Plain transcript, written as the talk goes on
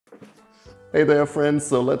Hey there friends,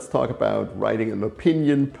 so let's talk about writing an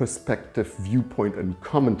opinion, perspective, viewpoint and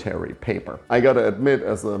commentary paper. I gotta admit,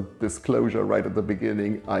 as a disclosure right at the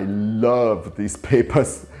beginning, I love these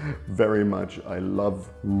papers very much. I love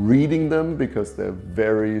reading them because they're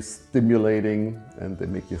very stimulating and they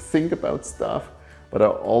make you think about stuff, but I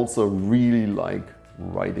also really like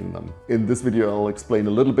writing them. In this video I'll explain a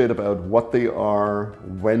little bit about what they are,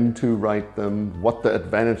 when to write them, what the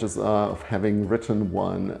advantages are of having written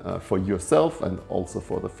one for yourself and also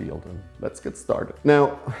for the field. And let's get started. Now,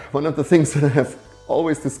 one of the things that I have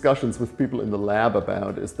always discussions with people in the lab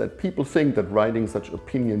about is that people think that writing such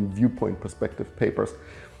opinion, viewpoint, perspective papers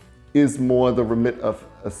is more the remit of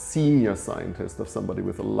a senior scientist, of somebody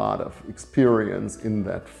with a lot of experience in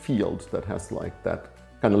that field that has like that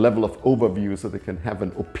kind of level of overview so they can have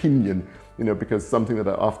an opinion, because something that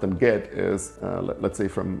I often get is, let's say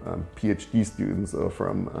from PhD students or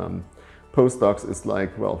from postdocs is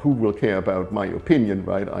like, well, who will care about my opinion,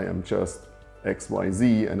 right? I am just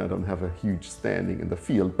XYZ and I don't have a huge standing in the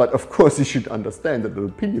field. But of course you should understand that an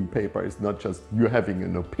opinion paper is not just you having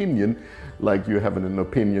an opinion, like you having an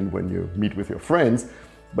opinion when you meet with your friends.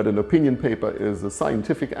 But an opinion paper is a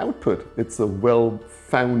scientific output. It's a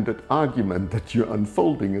well-founded argument that you're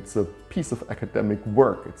unfolding. It's a piece of academic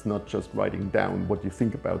work. It's not just writing down what you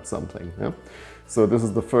think about something. Yeah? So this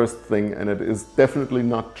is the first thing, and it is definitely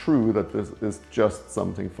not true that this is just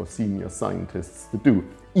something for senior scientists to do.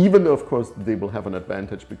 Even though, of course, they will have an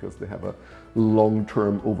advantage because they have a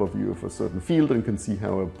long-term overview of a certain field and can see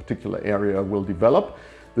how a particular area will develop.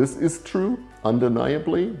 This is true,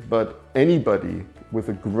 undeniably, but anybody with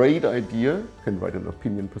a great idea can write an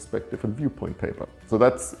opinion, perspective and viewpoint paper. So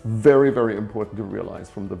that's very, very important to realize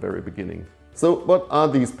from the very beginning. So what are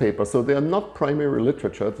these papers? So they are not primary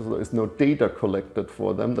literature, so there is no data collected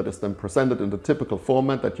for them that is then presented in the typical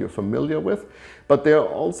format that you're familiar with, but they are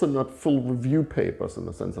also not full review papers in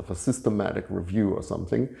the sense of a systematic review or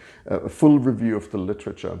something, a full review of the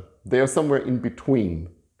literature. They are somewhere in between.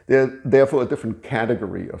 They're therefore a different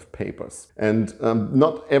category of papers. And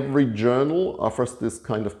not every journal offers this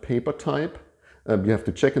kind of paper type. You have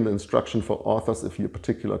to check in the instruction for authors if your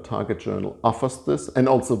particular target journal offers this, and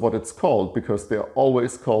also what it's called, because they're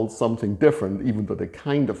always called something different, even though they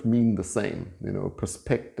kind of mean the same.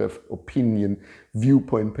 Perspective, opinion,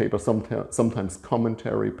 viewpoint paper, sometimes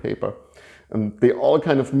commentary paper. They all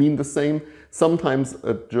kind of mean the same. Sometimes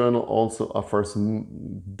a journal also offers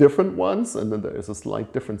different ones, and then there is a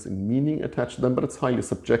slight difference in meaning attached to them, but it's highly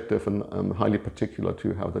subjective and highly particular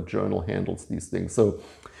to how the journal handles these things. So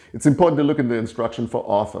it's important to look in the instruction for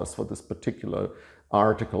authors for this particular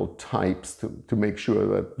article types to make sure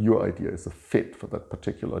that your idea is a fit for that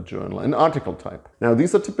particular journal and article type. Now,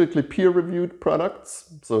 these are typically peer-reviewed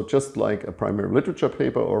products. So just like a primary literature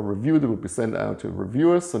paper or review, they will be sent out to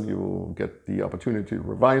reviewers and you will get the opportunity to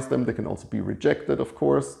revise them. They can also be rejected, of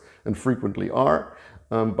course, and frequently are.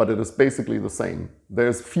 But it is basically the same.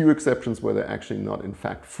 There's few exceptions where they're actually not, in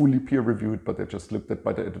fact, fully peer-reviewed, but they're just looked at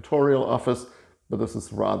by the editorial office. But this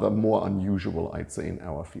is rather more unusual, I'd say, in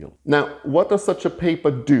our field. Now, what does such a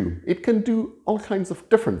paper do? It can do all kinds of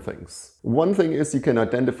different things. One thing is you can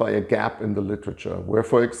identify a gap in the literature, where,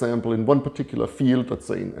 for example, in one particular field, let's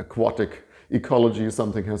say in aquatic ecology,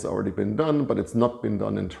 something has already been done, but it's not been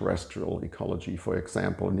done in terrestrial ecology, for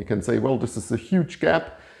example. And you can say, well, this is a huge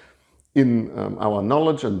gap in our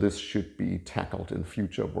knowledge, and this should be tackled in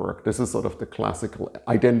future work. This is sort of the classical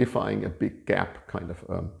identifying a big gap kind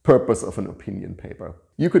of purpose of an opinion paper.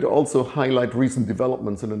 You could also highlight recent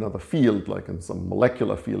developments in another field, like in some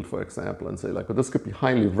molecular field, for example, and say like, well, this could be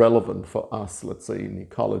highly relevant for us, let's say in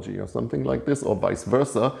ecology or something like this, or vice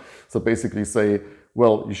versa. So basically say,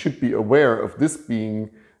 well, you should be aware of this being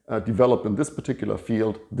developed in this particular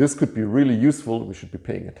field. This could be really useful. We should be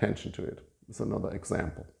paying attention to it. It's another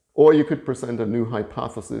example. Or you could present a new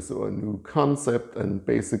hypothesis or a new concept and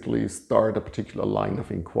basically start a particular line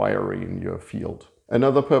of inquiry in your field.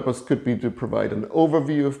 Another purpose could be to provide an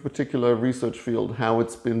overview of a particular research field, how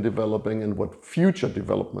it's been developing and what future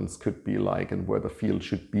developments could be like and where the field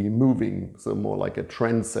should be moving. So more like a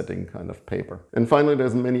trend-setting kind of paper. And finally,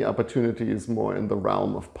 there's many opportunities more in the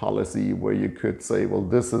realm of policy where you could say, well,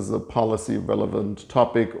 this is a policy relevant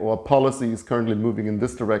topic, or policy is currently moving in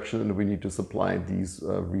this direction and we need to supply these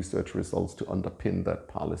research results to underpin that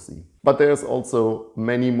policy. But there's also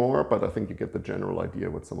many more, but I think you get the general idea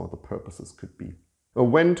what some of the purposes could be.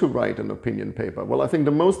 When to write an opinion paper? Well, I think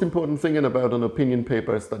the most important thing about an opinion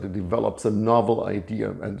paper is that it develops a novel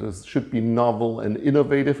idea, and this should be novel and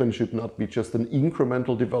innovative and should not be just an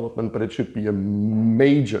incremental development, but it should be a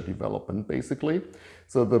major development, basically.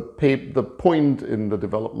 So the point in the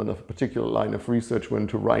development of a particular line of research when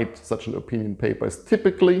to write such an opinion paper is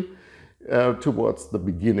typically towards the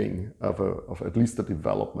beginning of at least the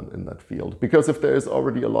development in that field. Because if there is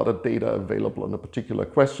already a lot of data available on a particular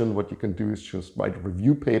question, what you can do is just write a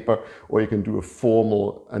review paper, or you can do a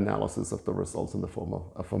formal analysis of the results in the form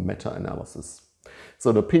of a meta-analysis.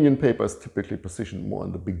 So the opinion paper is typically positioned more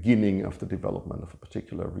in the beginning of the development of a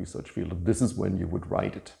particular research field. This is when you would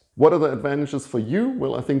write it. What are the advantages for you?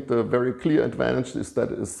 Well, I think the very clear advantage is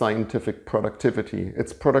that it is scientific productivity.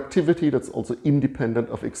 It's productivity that's also independent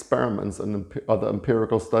of experiments and other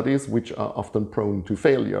empirical studies, which are often prone to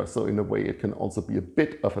failure. So in a way, it can also be a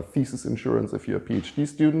bit of a thesis insurance if you're a PhD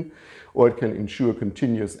student, or it can ensure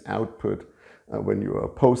continuous output when you're a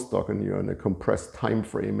postdoc and you're in a compressed time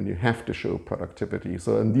frame and you have to show productivity.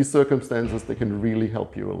 So in these circumstances, they can really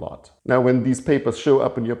help you a lot. Now, when these papers show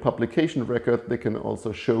up in your publication record, they can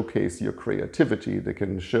also showcase your creativity. They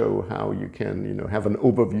can show how you can, have an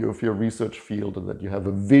overview of your research field, and that you have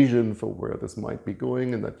a vision for where this might be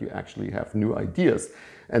going, and that you actually have new ideas.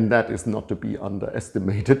 And that is not to be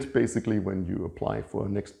underestimated, basically, when you apply for a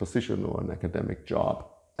next position or an academic job.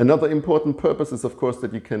 Another important purpose is, of course,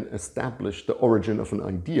 that you can establish the origin of an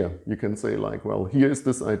idea. You can say, like, well, here's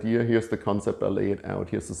this idea, here's the concept, I lay it out,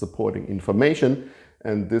 here's the supporting information,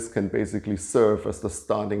 and this can basically serve as the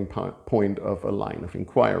starting point of a line of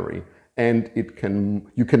inquiry. And you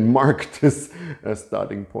can mark this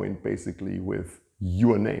starting point basically with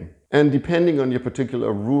your name. And depending on your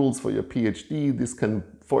particular rules for your PhD, this can,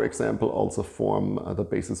 for example, also form the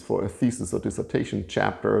basis for a thesis or dissertation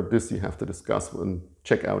chapter. This you have to discuss and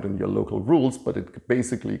check out in your local rules, but it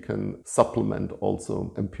basically can supplement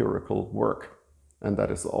also empirical work. And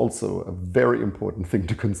that is also a very important thing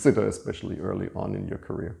to consider, especially early on in your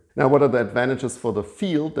career. Now, what are the advantages for the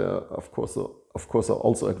field? There, of course, are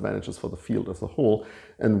also advantages for the field as a whole.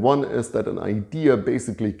 And one is that an idea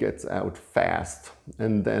basically gets out fast.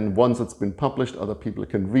 And then once it's been published, other people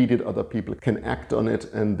can read it, other people can act on it,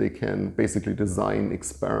 and they can basically design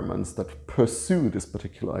experiments that pursue this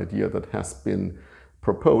particular idea that has been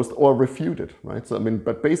proposed or refuted, right? So,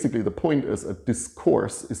 but basically the point is a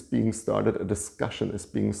discourse is being started, a discussion is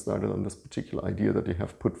being started on this particular idea that you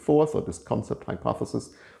have put forth, or this concept, hypothesis,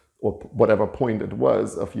 or whatever point it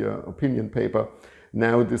was of your opinion paper.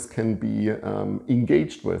 Now this can be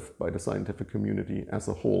engaged with by the scientific community as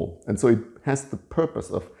a whole. And so it has the purpose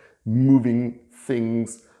of moving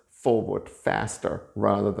things forward faster,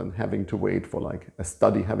 rather than having to wait for like a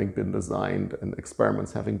study having been designed and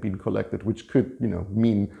experiments having been collected, which could,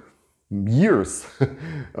 mean years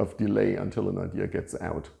of delay until an idea gets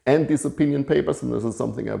out. And these opinion papers, and this is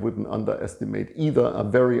something I wouldn't underestimate either, are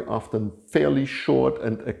very often fairly short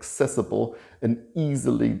and accessible and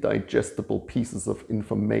easily digestible pieces of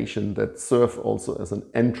information that serve also as an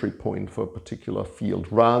entry point for a particular field,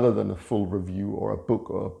 rather than a full review or a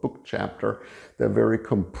book chapter. They're very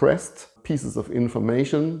compressed pieces of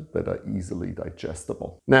information that are easily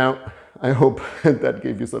digestible. Now, I hope that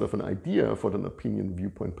gave you sort of an idea of what an opinion,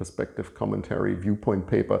 viewpoint, perspective, commentary, viewpoint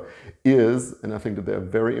paper is, and I think that they're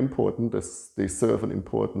very important. They serve an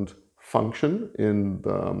important function in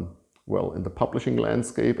the publishing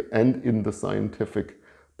landscape and in the scientific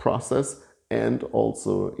process, and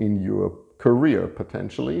also in your career,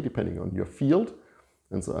 potentially, depending on your field.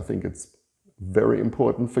 And so I think it's very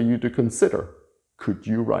important for you to consider, could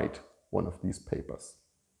you write one of these papers?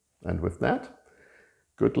 And with that,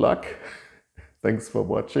 good luck. Thanks for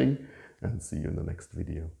watching, and see you in the next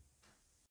video.